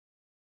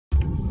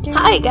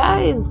Hi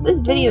guys! This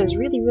video is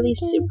really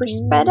super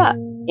sped up.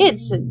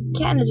 It's a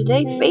Canada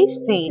Day face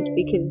paint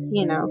because,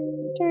 you know,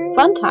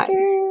 fun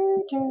times.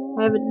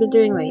 I haven't been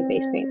doing many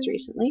face paints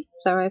recently,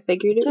 so I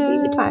figured it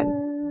would be the time.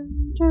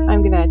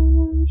 I'm gonna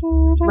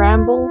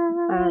ramble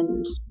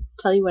and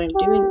tell you what I'm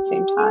doing at the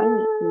same time,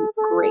 and it's gonna be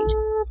great.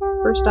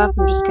 First off,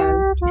 I'm just kind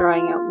of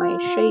drawing out my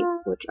shape,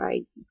 which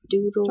I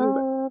doodled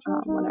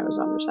when I was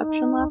on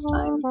reception last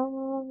time.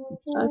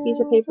 On a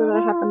piece of paper that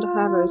I happened to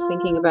have, I was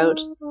thinking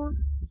about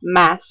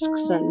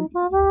masks and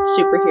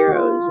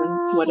superheroes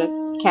and what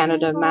a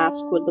Canada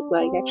mask would look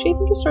like. Actually, I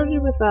think it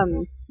started with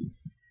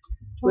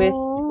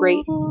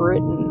Great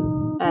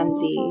Britain and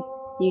the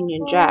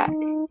Union Jack,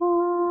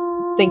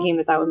 thinking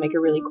that that would make a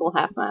really cool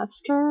half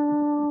mask.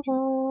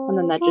 And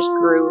then that just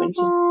grew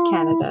into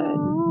Canada,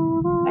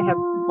 and I have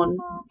one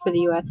for the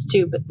US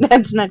too, but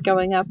that's not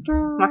going up.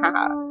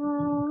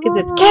 Because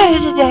it's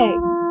Canada Day!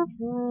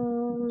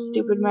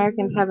 Stupid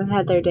Americans haven't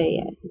had their day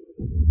yet.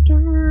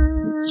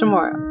 It's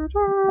tomorrow.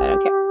 I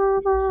don't care.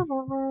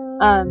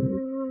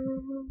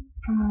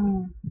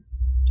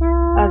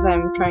 As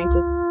I'm trying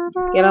to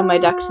get all my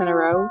ducks in a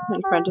row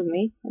in front of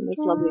me in this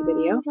lovely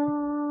video.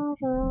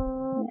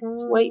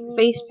 It's white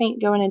face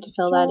paint going in to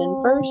fill that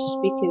in first,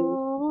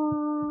 because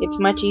it's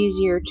much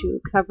easier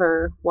to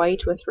cover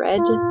white with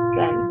red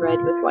than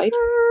red with white.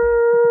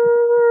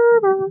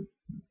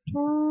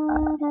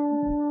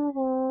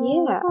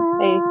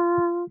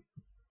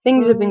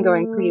 Things have been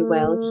going pretty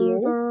well here,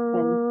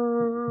 and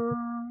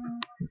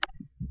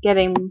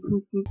getting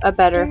a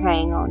better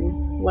hang on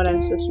what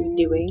I'm supposed to be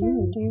doing.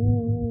 And,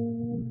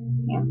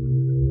 yeah.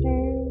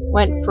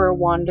 Went for a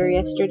wander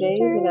yesterday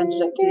that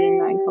ended up being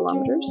 9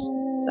 kilometers,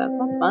 so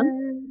that's fun.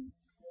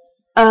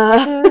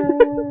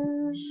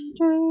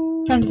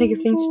 Trying to think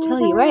of things to tell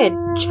you. I had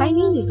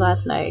Chinese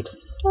last night.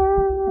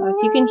 If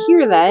you can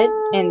hear that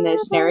in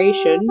this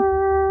narration,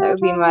 that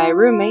would be my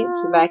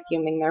roommates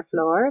vacuuming their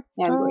floor.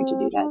 I'm going to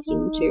do that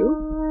soon too.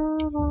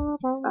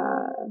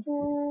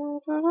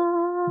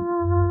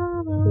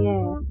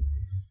 Yeah.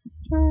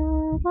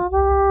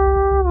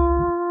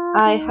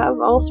 I have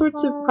all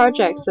sorts of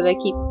projects that I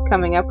keep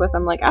coming up with.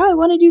 I'm like, I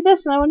want to do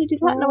this, and I want to do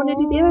that, and I want to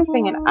do the other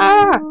thing, and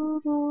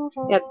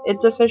Yep,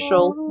 it's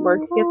official.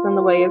 Work gets in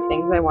the way of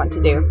things I want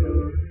to do.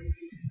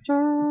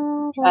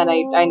 And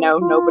I know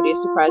nobody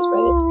is surprised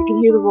by this. If you can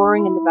hear the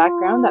roaring in the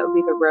background, that would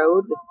be the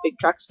road with big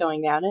trucks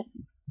going down it.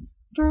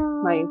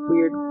 My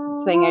weird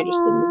thing I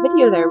just did in the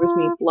video there was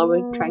me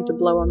trying to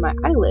blow on my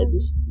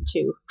eyelids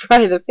to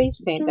try the face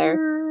paint there.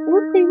 It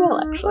worked pretty well,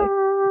 actually.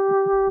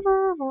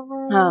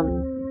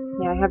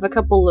 Yeah, I have a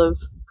couple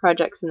of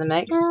projects in the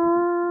mix.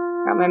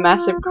 Got my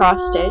massive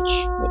cross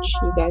stitch, which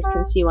you guys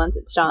can see once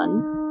it's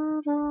done.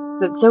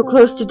 So it's so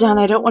close to done,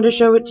 I don't want to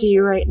show it to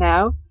you right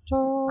now.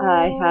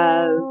 I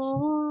have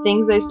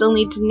things I still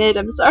need to knit.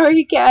 I'm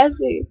sorry,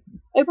 Cassie.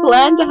 I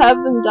planned to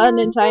have them done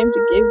in time to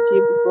give to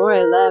you before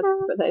I left,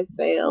 but I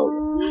failed.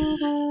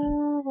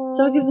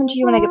 So I'll give them to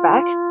you when I get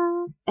back.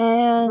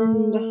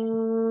 And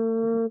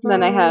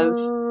then I have,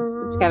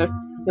 it's kind of,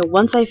 you know,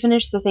 once I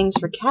finish the things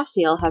for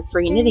Cassie, I'll have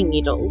free knitting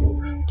needles.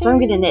 So I'm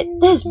gonna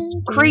knit this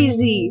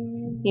crazy,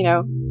 you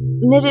know,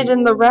 knitted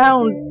in the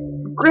round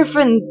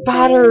griffin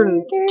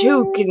pattern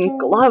toque and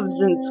gloves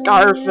and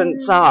scarf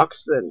and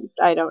socks, and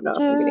I don't know if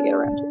I'm gonna get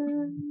around to it.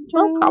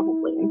 Well,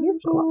 probably. I'm here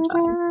for a long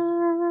time.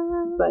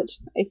 But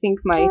I think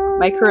my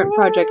current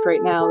project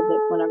right now,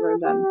 that whenever I'm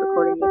done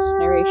recording this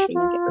narration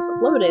and get this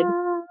uploaded,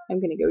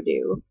 I'm gonna go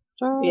do,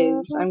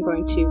 is I'm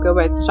going to go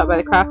stop by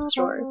the craft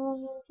store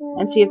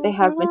and see if they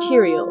have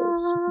materials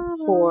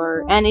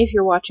for Annie. If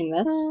you're watching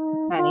this,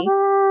 Annie,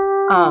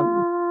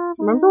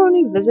 remember when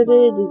we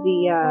visited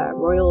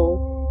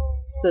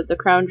the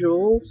Crown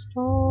Jewels,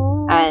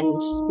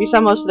 and we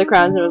saw most of the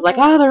crowns, and it was like,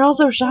 they're all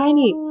so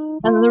shiny.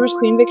 And then there was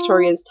Queen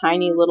Victoria's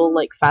tiny little,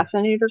 like,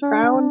 fascinator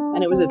crown,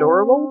 and it was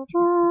adorable.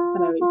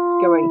 And I was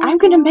going, I'm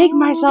gonna make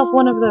myself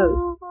one of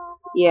those.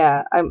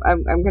 Yeah, I'm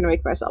gonna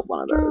make myself one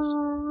of those.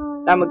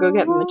 I'm gonna go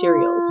get the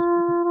materials.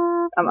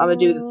 I'm gonna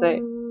do the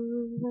thing.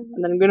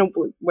 And then I'm gonna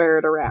wear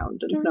it around,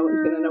 and no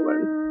one's gonna know what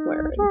I'm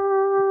wearing.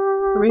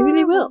 Or maybe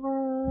they will.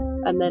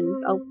 And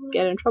then I'll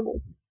get in trouble.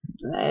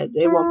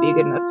 It won't be a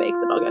good enough fake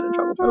that I'll get in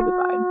trouble. It'll be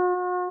fine.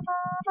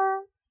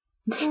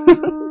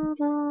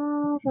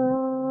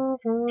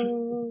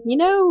 You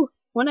know,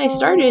 when I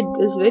started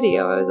this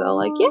video, I was all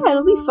like, yeah,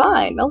 it'll be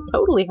fine. I'll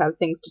totally have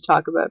things to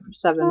talk about for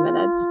 7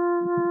 minutes.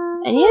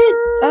 And yet,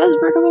 as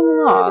we're going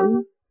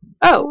along...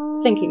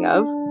 thinking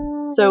of.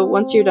 So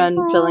once you're done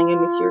filling in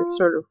with your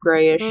sort of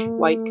grayish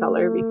white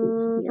color,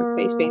 because your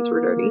face paints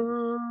were dirty,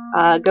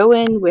 go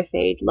in with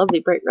a lovely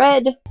bright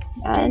red,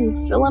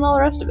 and fill in all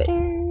the rest of it.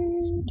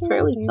 It's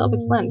fairly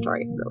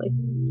self-explanatory, really.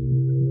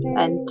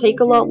 And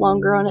take a lot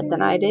longer on it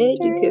than I did,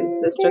 because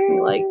this took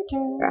me like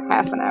a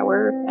half an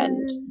hour,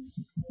 and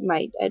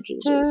my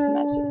edges are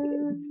messy.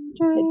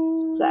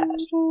 It's sad.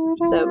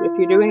 So if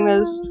you're doing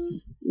this,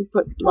 you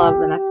put love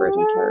and effort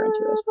and care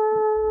into it.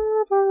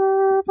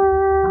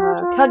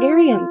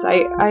 Calgarians,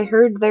 I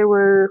heard there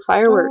were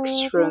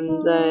fireworks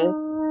from the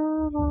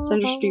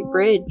Center Street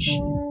Bridge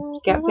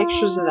get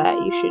pictures of that,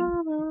 you should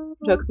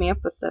hook me up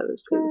with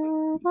those, because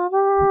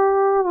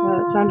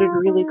that sounded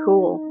really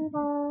cool.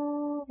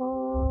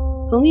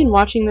 It's only in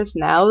watching this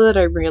now that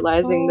I'm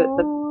realizing that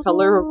the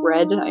color of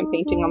red I'm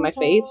painting on my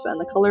face and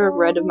the color of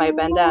red of my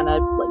bandana,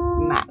 like,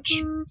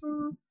 match.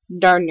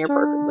 Darn near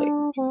perfectly.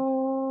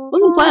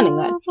 Wasn't planning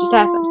that, just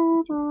happened.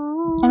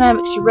 And I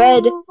mix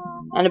red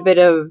and a bit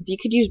of, you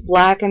could use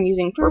black, I'm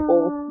using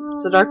purple.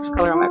 It's the darkest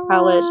color on my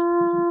palette,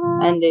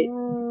 and it,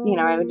 you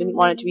know, I didn't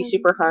want it to be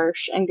super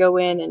harsh, and go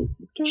in and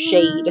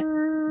shade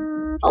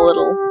a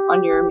little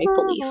on your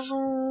maple leaf.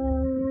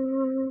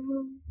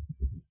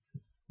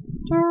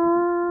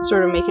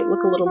 Sort of make it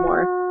look a little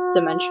more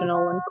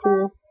dimensional and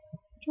cool.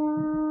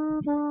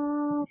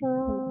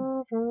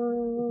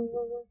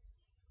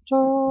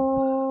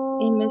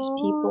 I miss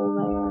people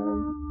there.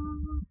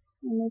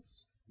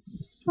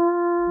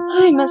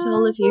 I miss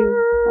all of you.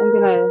 I'm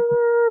gonna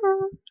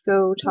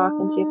go talk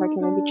and see if I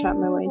can maybe chat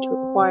my way into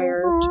a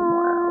choir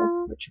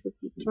tomorrow, which would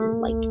be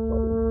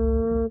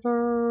delightful.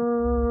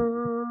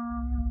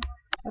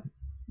 So,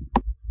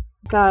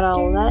 got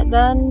all that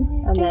done,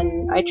 and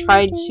then I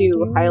tried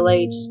to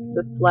highlight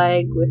the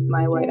flag with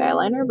my white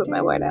eyeliner, but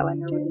my white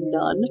eyeliner was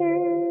done.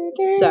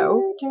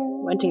 So,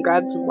 went and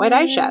grabbed some white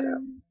eyeshadow,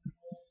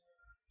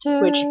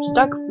 which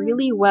stuck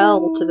really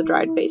well to the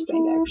dried face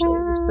paint, actually.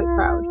 I was quite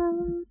proud.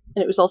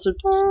 And it was also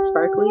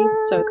sparkly,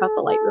 so it caught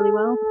the light really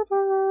well.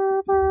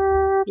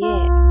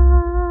 Yeah.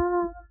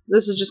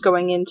 This is just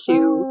going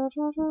into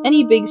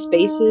any big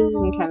spaces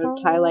and kind of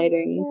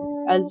highlighting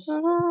as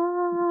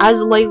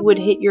light would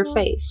hit your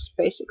face,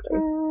 basically.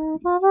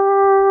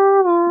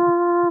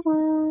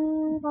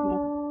 Yeah.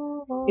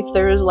 If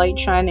there is light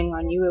shining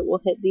on you, it will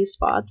hit these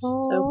spots,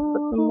 so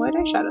put some white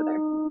eyeshadow there.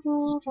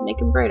 Just make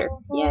them brighter.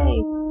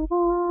 Yay!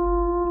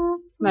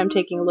 And I'm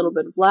taking a little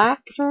bit of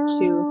black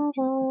eyeshadow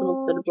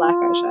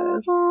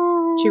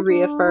to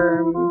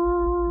reaffirm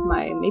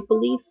my maple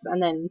leaf,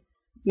 and then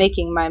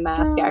making my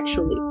mask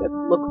actually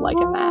look like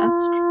a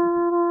mask.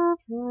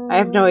 I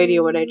have no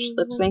idea what I just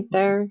lip synced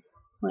there.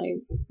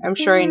 Like, I'm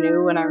sure I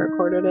knew when I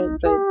recorded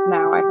it, but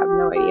now I have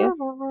no idea.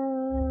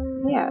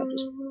 Yeah,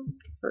 just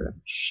sort of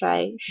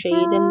shade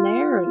in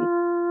there, and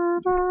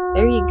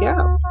there you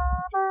go.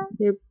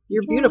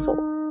 You're beautiful.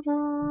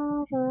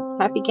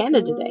 Happy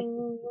Canada Day.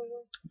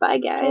 Bye,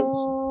 guys.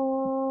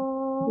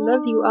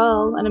 Love you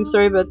all, and I'm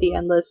sorry about the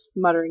endless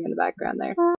muttering in the background there.